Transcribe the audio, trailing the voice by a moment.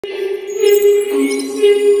Hello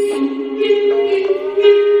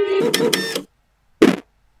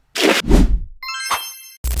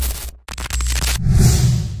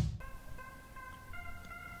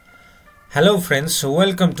friends, so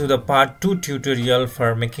welcome to the part 2 tutorial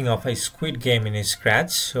for making of a Squid Game in Scratch.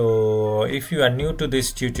 So if you are new to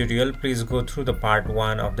this tutorial, please go through the part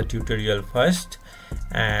 1 of the tutorial first,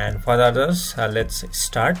 and for the others, let's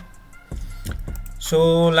start.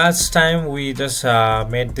 So last time we just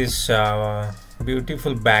made this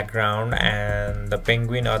beautiful background and the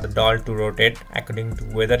penguin or the doll to rotate according to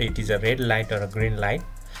whether it is a red light or a green light.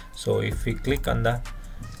 So if we click on the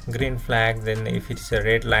green flag, then if it is a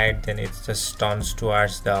red light, then it just turns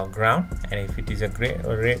towards the ground, and if it is a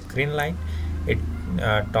green light, it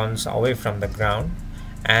turns away from the ground.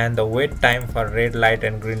 And the wait time for red light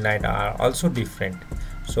and green light are also different.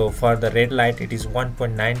 So for the red light, it is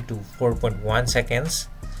 1.9 to 4.1 seconds,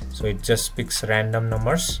 so it just picks random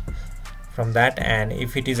numbers from that. And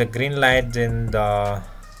if it is a green light, then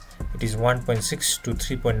it is 1.6 to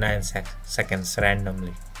 3.9 seconds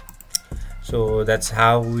randomly. So that's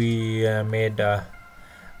how we made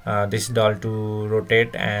this doll to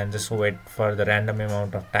rotate and just wait for the random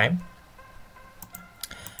amount of time.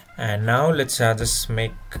 And now let's just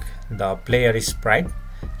make the player sprite.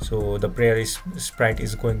 So the player sprite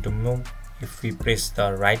is going to move if we press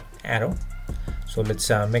the right arrow. So let's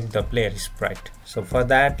make the player sprite. So for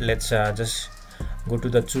that, let's just go to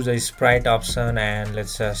the choose a sprite option, and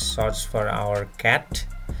let's search for our cat.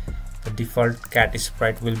 The default cat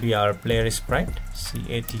sprite will be our player sprite,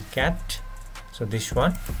 cat. So this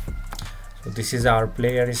one. So this is our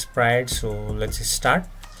player sprite. So let's start.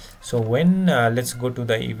 So when let's go to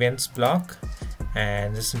the events block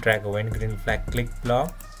and just drag a when green flag click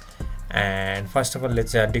block. And first of all,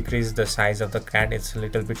 let's decrease the size of the cat. It's a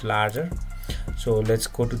little bit larger. So let's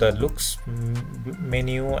go to the looks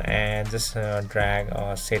menu and just drag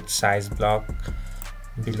a set size block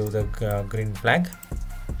below the green flag,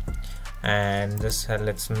 and just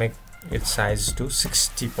let's make its size to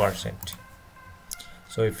 60%.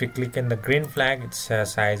 So if we click in the green flag, its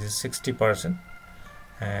size is 60%,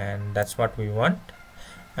 and that's what we want.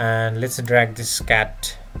 And let's drag this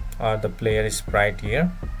cat or the player sprite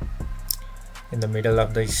here in the middle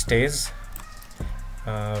of the stage,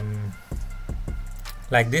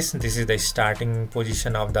 like this. This is the starting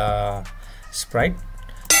position of the sprite.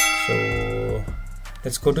 So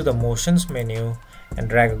let's go to the motions menu and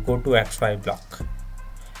drag a go to XY block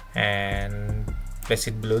and place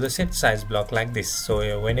it below the set size block like this.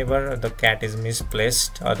 So whenever the cat is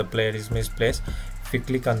misplaced or the player is misplaced, if you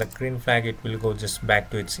click on the green flag, it will go just back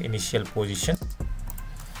to its initial position.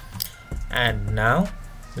 And now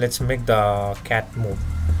let's make the cat move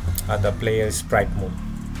or the player sprite move.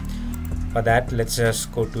 For that, let's just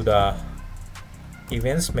go to the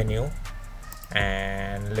events menu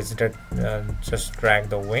and let's just drag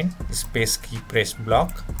the when space key press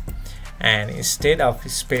block, and instead of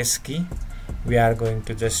space key, we are going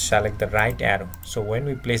to just select the right arrow. So when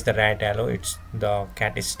we place the right arrow, the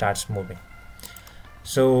cat starts moving.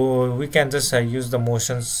 So we can just use the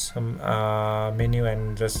motions menu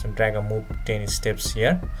and just drag a move 10 steps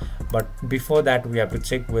here. But before that, we have to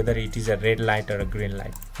check whether it is a red light or a green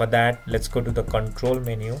light. For that, let's go to the control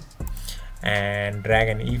menu and drag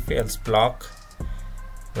an if else block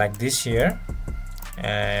like this here,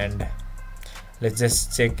 and let's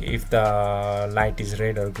just check if the light is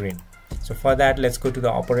red or green. So for that, let's go to the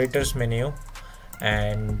operators menu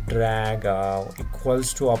and drag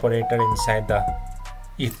equals to operator inside the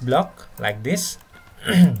if block like this.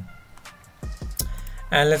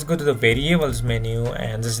 And let's go to the variables menu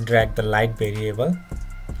and just drag the light variable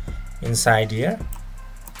inside here,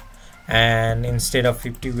 and instead of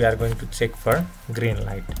 50, we are going to check for green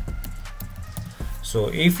light. So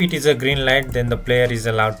if it is a green light, then the player is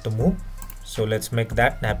allowed to move. So let's make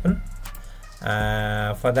that happen.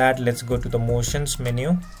 For that, let's go to the motions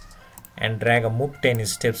menu and drag a move 10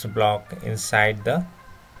 steps block inside the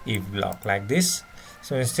if block like this.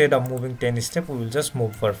 So instead of moving 10 steps, we will just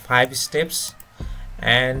move for 5 steps.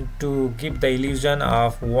 And to give the illusion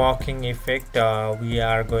of walking effect, we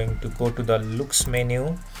are going to go to the looks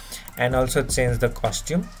menu and also change the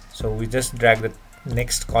costume. So we just drag the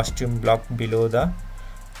next costume block below the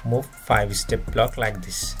move 5 step block like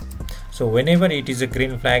this. So whenever it is a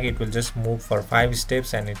green flag, it will just move for 5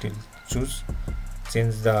 steps and it will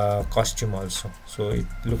change the costume also, so it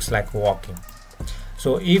looks like walking.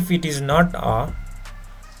 So if it is not a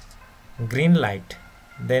green light,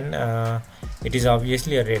 then it is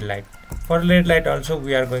obviously a red light. For red light also,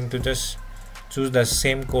 we are going to just choose the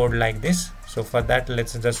same code like this. So for that,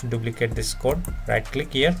 let's just duplicate this code, right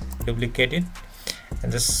click here, duplicate it,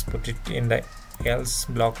 and just put it in the else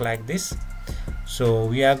block like this. So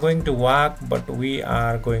we are going to walk, but we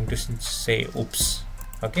are going to say oops,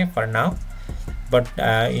 okay, for now. But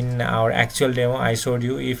in our actual demo I showed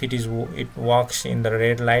you, if it walks in the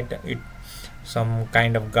red light, some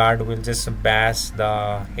kind of guard will just bash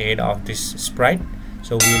the head of this sprite.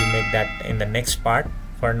 So we will make that in the next part.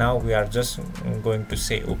 For now we are just going to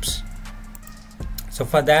say oops. So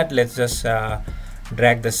for that, let's just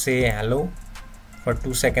drag the say hello for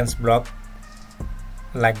 2 seconds block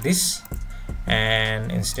like this,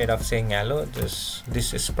 and instead of saying hello, this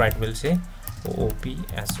sprite will say OOP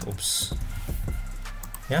as oops.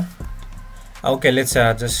 Yeah, okay, let's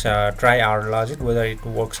just try our logic whether it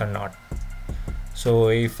works or not. So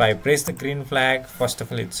if I press the green flag, first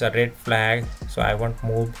of all it's a red flag, so I won't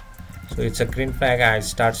move. So it's a green flag, I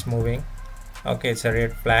starts moving. Okay, it's a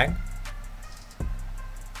red flag,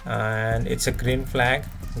 and it's a green flag,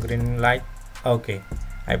 green light. Okay,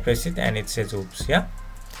 I press it and it says oops. Yeah,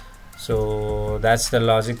 so that's the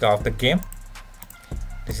logic of the game.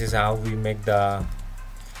 This is how we make the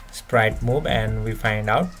sprite move, and we find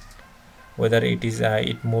out whether it is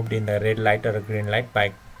it moved in the red light or a green light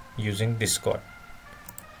by using this code.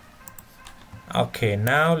 Okay,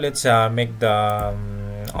 now let's make the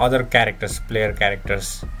other characters, player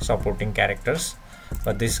characters, supporting characters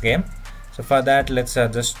for this game. So for that, let's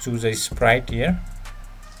just choose a sprite here.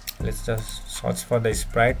 Let's just search for the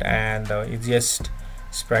sprite, and the easiest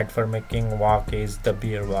sprite for making walk is the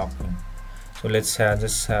bear walking. So let's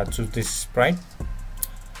just choose this sprite.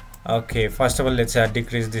 Okay, first of all let's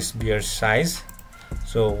decrease this bear size.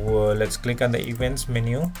 So let's click on the events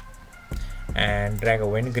menu and drag a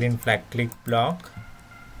when green flag click block,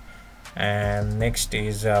 and next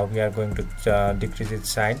is we are going to decrease its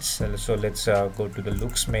size. So let's go to the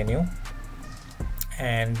looks menu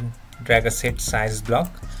and drag a set size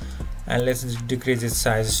block, and let's decrease its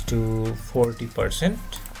size to 40%.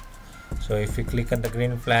 So if we click on the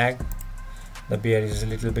green flag, the bear is a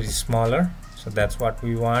little bit smaller, so that's what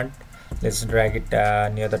we want. Let's drag it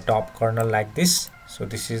near the top corner like this. So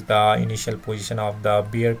this is the initial position of the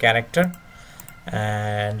bear character,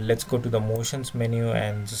 and let's go to the motions menu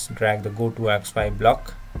and just drag the go to XY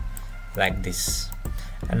block like this.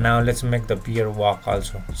 And now let's make the bear walk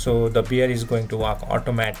also. So the bear is going to walk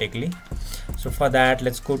automatically. So for that,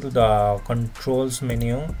 let's go to the controls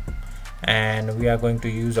menu, and we are going to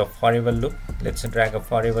use a forever loop. Let's drag a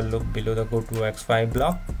forever loop below the go to XY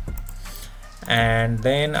block, and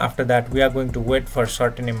then after that we are going to wait for a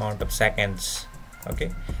certain amount of seconds.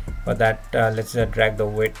 Okay, for that let's drag the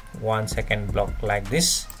wait 1 second block like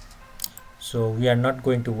this. So we are not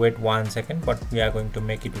going to wait 1 second, but we are going to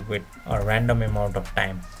make it wait a random amount of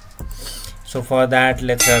time. So for that,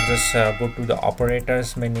 let's just go to the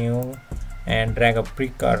operators menu and drag a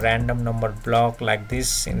prick a random number block like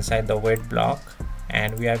this inside the wait block,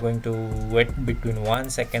 and we are going to wait between 1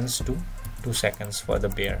 seconds to 2 seconds for the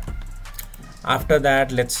bear. After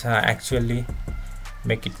that, let's actually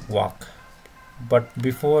make it walk. But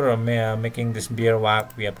before making this bear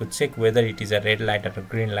walk, we have to check whether it is a red light or a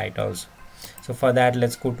green light also. So for that,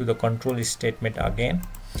 let's go to the control statement again,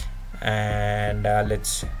 and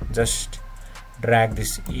let's just drag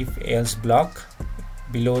this if else block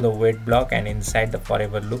below the wait block and inside the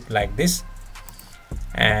forever loop like this.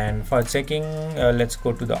 And for checking, let's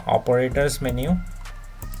go to the operators menu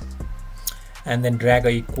and then drag a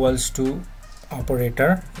equals to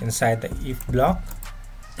operator inside the if block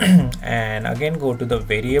and again go to the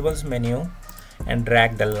variables menu and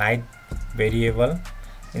drag the light variable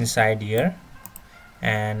inside here,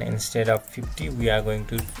 and instead of 50 we are going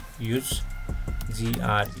to use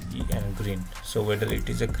GRE and green, so whether it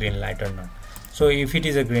is a green light or not. So if it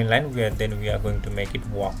is a green line, then we are going to make it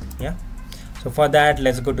walk. Yeah, so for that,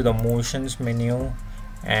 let's go to the motions menu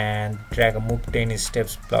and drag a move 10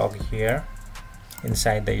 steps block here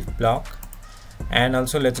inside the if block, and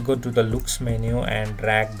also let's go to the looks menu and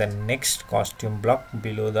drag the next costume block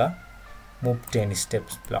below the move 10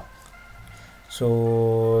 steps block.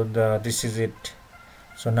 So this is it.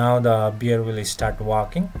 So now the bear will start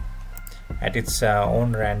walking at its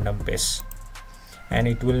own random pace, and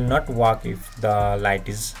it will not walk if the light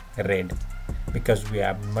is red because we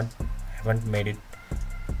haven't made it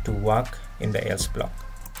to walk in the else block.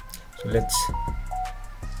 So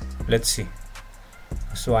let's see.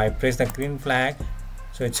 So I press the green flag,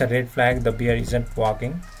 so it's a red flag, the bear isn't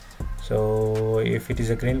walking. So if it is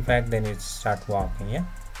a green flag, then it start walking. Yeah,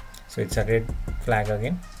 so it's a red flag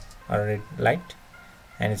again, or red light,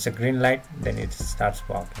 and it's a green light, then it starts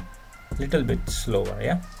walking little bit slower.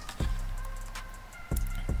 Yeah,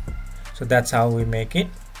 so that's how we make it.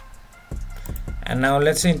 And now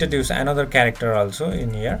let's introduce another character also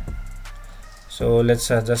in here. So let's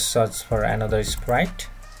just search for another sprite.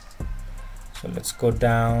 So let's go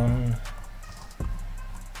down.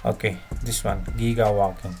 Okay, this one, Giga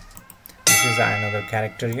Walking. This is another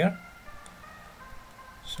character here.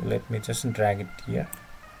 So let me just drag it here,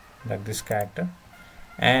 like this character,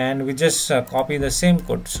 and we just copy the same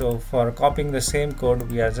code. So for copying the same code,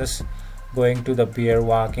 we are just going to the bear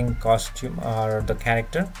walking costume or the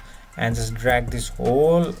character and just drag this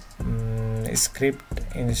whole script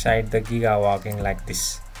inside the Giga Walking like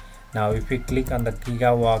this. Now if we click on the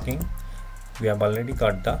Giga Walking, we have already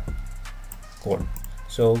got the code.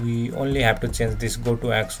 So we only have to change this go to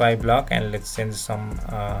XY block, and let's change some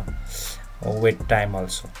wait time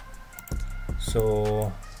also.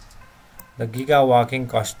 So the Giga Walking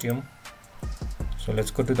costume, so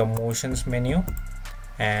let's go to the motions menu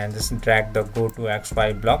and just drag the go to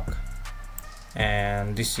XY block,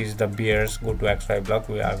 and this is the bears go to XY block.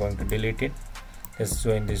 We are going to delete it. Let's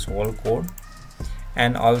join this whole code,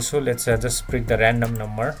 and also let's just split the random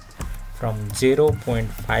number from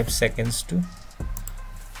 0.5 seconds to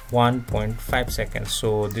 1.5 seconds,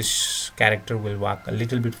 so this character will walk a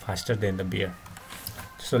little bit faster than the bear.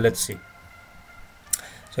 So let's see.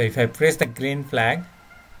 So if I press the green flag,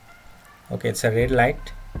 okay, it's a red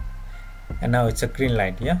light, and now it's a green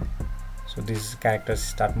light. Yeah, so these characters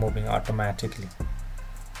start moving automatically.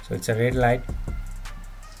 So it's a red light,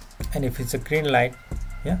 and if it's a green light,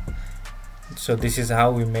 yeah, so this is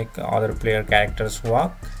how we make other player characters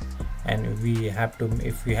walk. And we have to,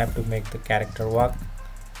 if we have to make the character walk,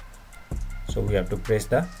 so we have to press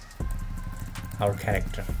our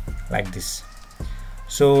character like this.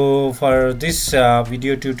 So for this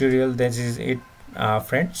video tutorial, this is it,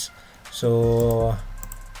 friends. So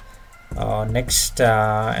next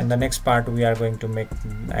in the next part, we are going to make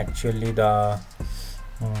actually the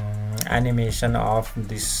animation of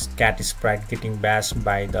this cat sprite getting bashed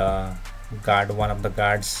by the guard, one of the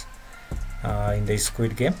guards in the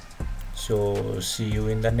Squid Game. So see you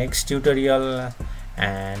in the next tutorial,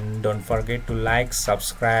 and don't forget to like,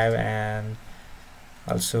 subscribe, and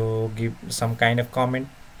also give some kind of comment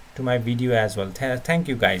to my video as well. Thank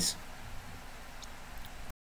you guys.